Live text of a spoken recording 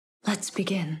Let's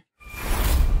begin.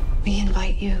 We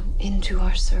invite you into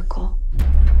our circle.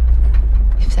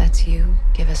 If that's you,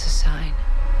 give us a sign.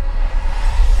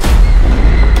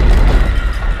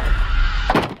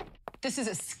 This is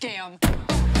a scam.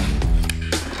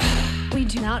 We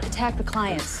do not attack the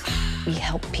clients. We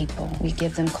help people. We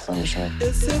give them closure.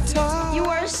 You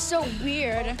are so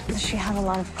weird. Does she have a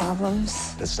lot of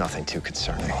problems? It's nothing too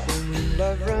concerning.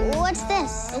 What's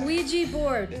this? A Ouija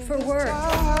board for work.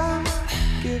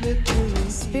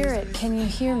 Spirit, can you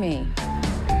hear me?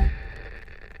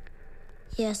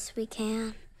 Yes, we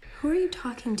can. Who are you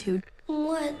talking to?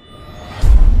 What?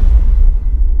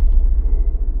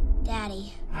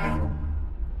 Daddy. Are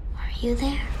you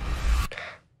there?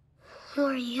 Who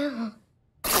are you?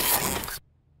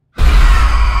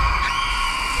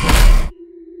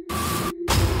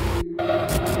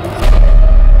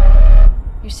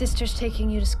 Your sister's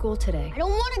taking you to school today. I don't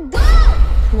want to go!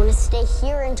 I want to stay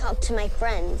here and talk to my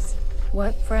friends.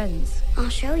 What friends? I'll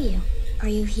show you. Are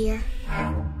you here?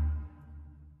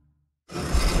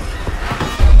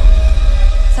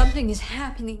 Something is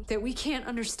happening that we can't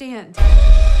understand.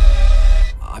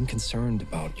 I'm concerned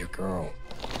about your girl.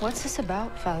 What's this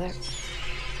about, Father?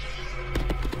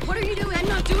 What are you doing? I'm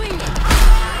not doing it.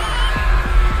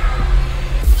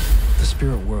 The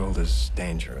spirit world is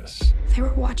dangerous. They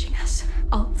were watching us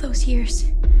all those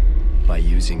years. By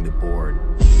using the board,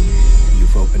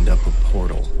 you've opened up a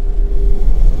portal.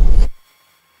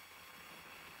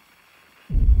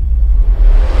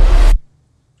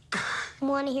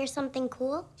 Want to hear something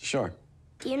cool? Sure.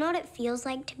 Do you know what it feels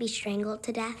like to be strangled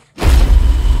to death?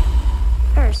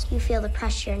 First, you feel the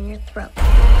pressure in your throat.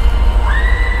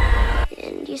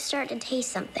 And you start to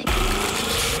taste something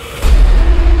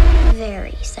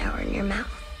very sour in your mouth.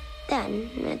 Then,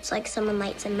 it's like someone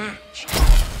lights a match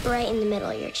right in the middle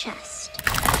of your chest.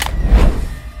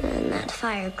 And that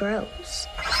fire grows.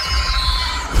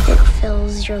 It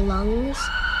fills your lungs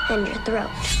and your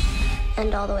throat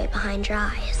and all the way behind your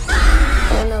eyes.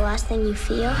 And the last thing you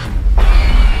feel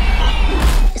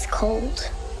is cold.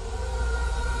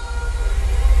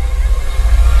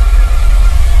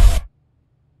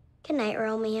 Good night,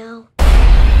 Romeo.